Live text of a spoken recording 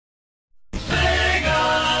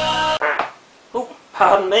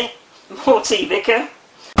Pardon me, Morty Vicar.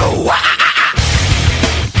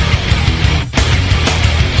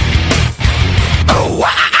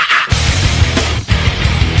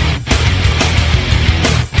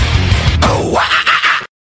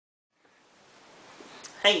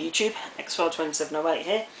 Hey YouTube, XFile2708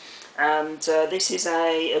 here, and this is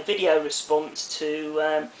a video response to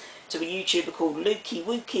a YouTuber called Lukey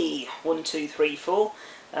Wookie 1234.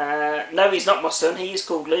 No, he's not my son. He is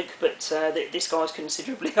called Luke, but this guy's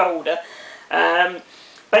considerably older.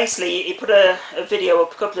 Basically, he put a video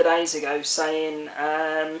up a couple of days ago saying,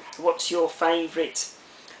 what's your favourite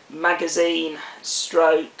magazine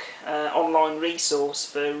stroke online resource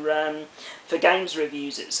for games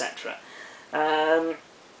reviews, etc. Now,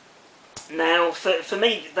 for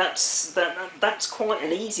me, that's quite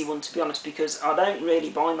an easy one, to be honest, because I don't really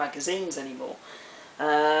buy magazines anymore.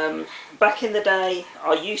 Back in the day,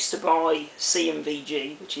 I used to buy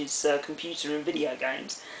CMVG, which is computer and video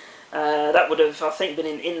games. That would have, I think, been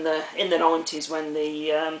in the 90s when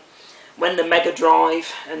the Mega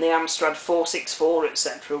Drive and the Amstrad 464,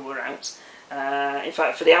 etc. were out. In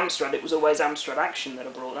fact, for the Amstrad, it was always Amstrad Action that I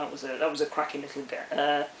brought. That was a cracking little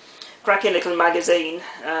magazine.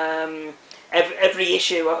 Every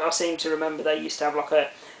issue, I seem to remember, they used to have like a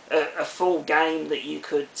full game that you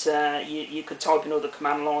could type in all the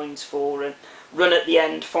command lines for and run at the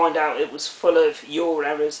end, find out it was full of your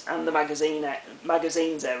errors and the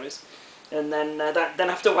magazine's errors, and then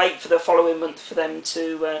have to wait for the following month for them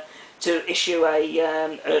to issue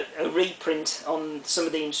a reprint on some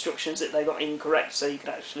of the instructions that they got incorrect, so you could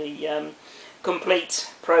actually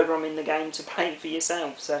complete programming the game to play for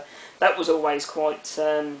yourself. So that was always quite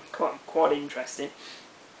interesting.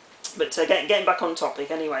 But getting back on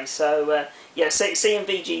topic anyway, so yeah,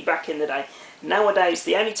 CMVG back in the day. Nowadays,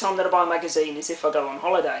 the only time that I buy a magazine is if I go on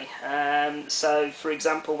holiday. So, for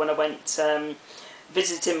example, when I went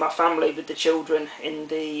visiting my family with the children in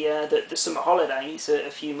the summer holidays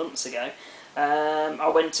a few months ago,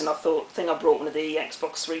 I went and I think I brought one of the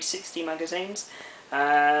Xbox 360 magazines.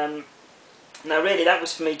 Now, really, that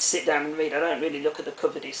was for me to sit down and read. I don't really look at the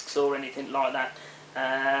cover discs or anything like that,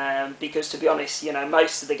 because, to be honest, you know,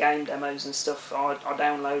 most of the game demos and stuff I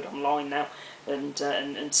download online now and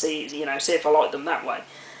see if I like them that way.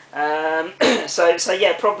 So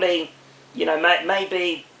yeah, probably, you know,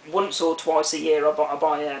 maybe once or twice a year I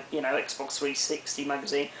buy a Xbox 360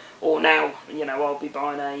 magazine, or now, you know, I'll be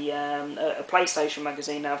buying a PlayStation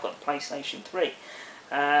magazine. Now I've got the PlayStation 3.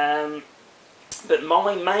 But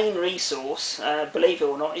my main resource, believe it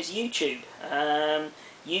or not, is YouTube.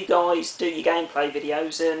 You guys do your gameplay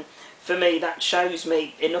videos, and for me that shows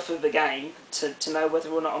me enough of the game to know whether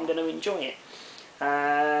or not I'm going to enjoy it.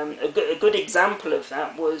 A good example of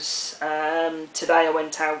that was today I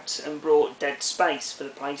went out and brought Dead Space for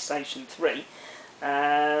the PlayStation 3,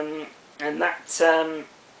 and that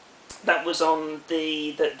was on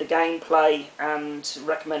the gameplay and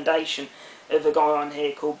recommendation of a guy on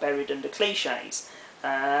here called Buried Under Cliches.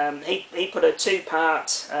 He put a two-part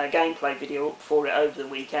gameplay video up for it over the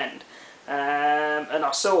weekend, and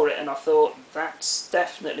I saw it and I thought, that's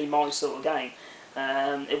definitely my sort of game.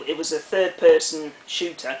 It was a third-person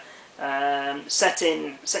shooter set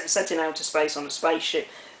in outer space on a spaceship,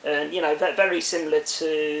 and you know, very similar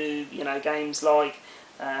to, you know, games like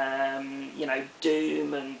you know,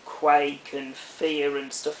 Doom and Quake and Fear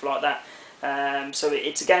and stuff like that. So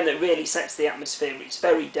it's a game that really sets the atmosphere. It's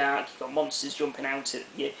very dark, you've got monsters jumping out at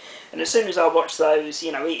you, and as soon as I watched those,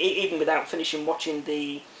 you know, even without finishing watching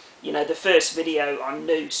the first video, I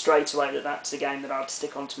knew straight away that that's a game that I'd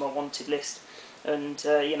stick onto my wanted list and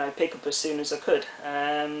you know, pick up as soon as I could.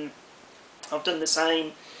 I've done the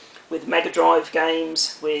same with Mega Drive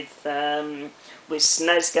games, with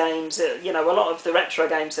SNES games. You know, a lot of the retro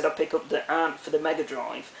games that I pick up that aren't for the Mega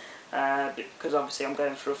Drive, because obviously I'm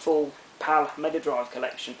going for a full PAL Mega Drive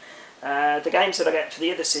collection. The games that I get for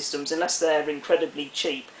the other systems, unless they're incredibly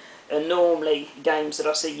cheap, are normally games that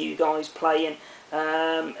I see you guys playing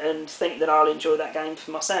and think that I'll enjoy that game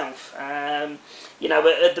for myself. You know,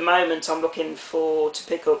 at the moment I'm looking to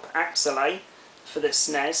pick up Axelay for the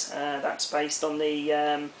SNES. That's based on the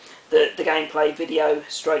gameplay video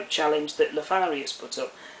stroke challenge that Lefarius put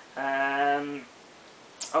up. I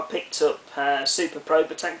picked up Super Pro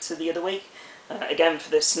Protector the other week, again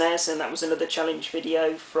for the SNES, and that was another challenge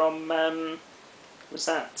video from, was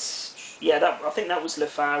that? Yeah, I think that was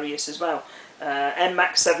Lefarius as well.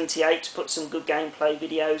 NMAX78 put some good gameplay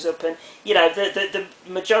videos up, and you know, the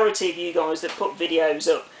majority of you guys that put videos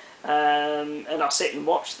up and I sit and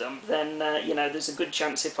watch them, then you know, there's a good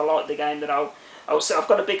chance if I like the game that I'll I've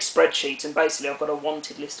got a big spreadsheet, and basically I've got a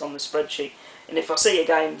wanted list on the spreadsheet. And if I see a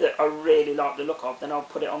game that I really like the look of, then I'll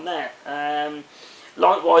put it on there.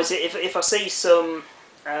 Likewise, if I see some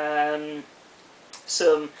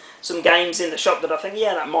games in the shop that I think,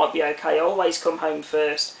 yeah, that might be okay, I always come home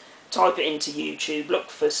first, type it into YouTube, look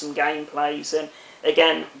for some gameplays, and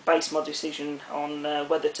again, base my decision on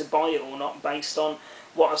whether to buy it or not based on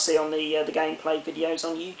what I see on the gameplay videos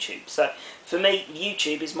on YouTube. So for me,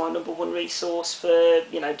 YouTube is my #1 resource for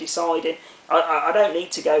deciding. I don't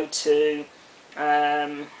need to go to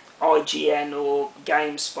IGN or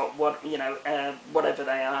GameSpot, whatever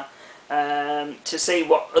they are, to see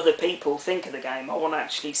what other people think of the game. I want to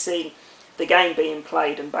actually see the game being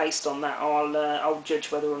played, and based on that, I'll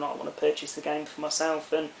judge whether or not I want to purchase the game for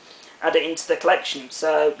myself and add it into the collection.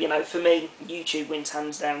 So for me, YouTube wins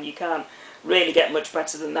hands down. You can't really get much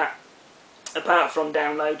better than that, apart from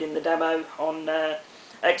downloading the demo on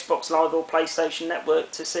Xbox Live or PlayStation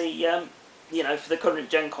Network to see, for the current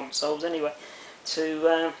gen consoles anyway,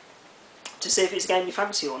 to see if it's a game you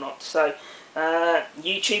fancy or not. So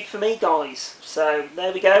YouTube for me, guys. So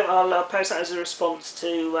there we go. I'll post that as a response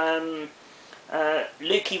to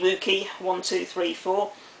Lukey Wookie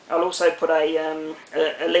 1234. I'll also put a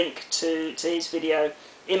link to his video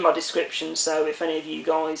in my description, so if any of you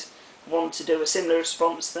guys want to do a similar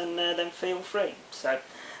response, then feel free. So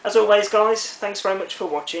as always, guys, thanks very much for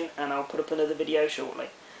watching, and I'll put up another video shortly.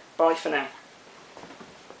 Bye for now.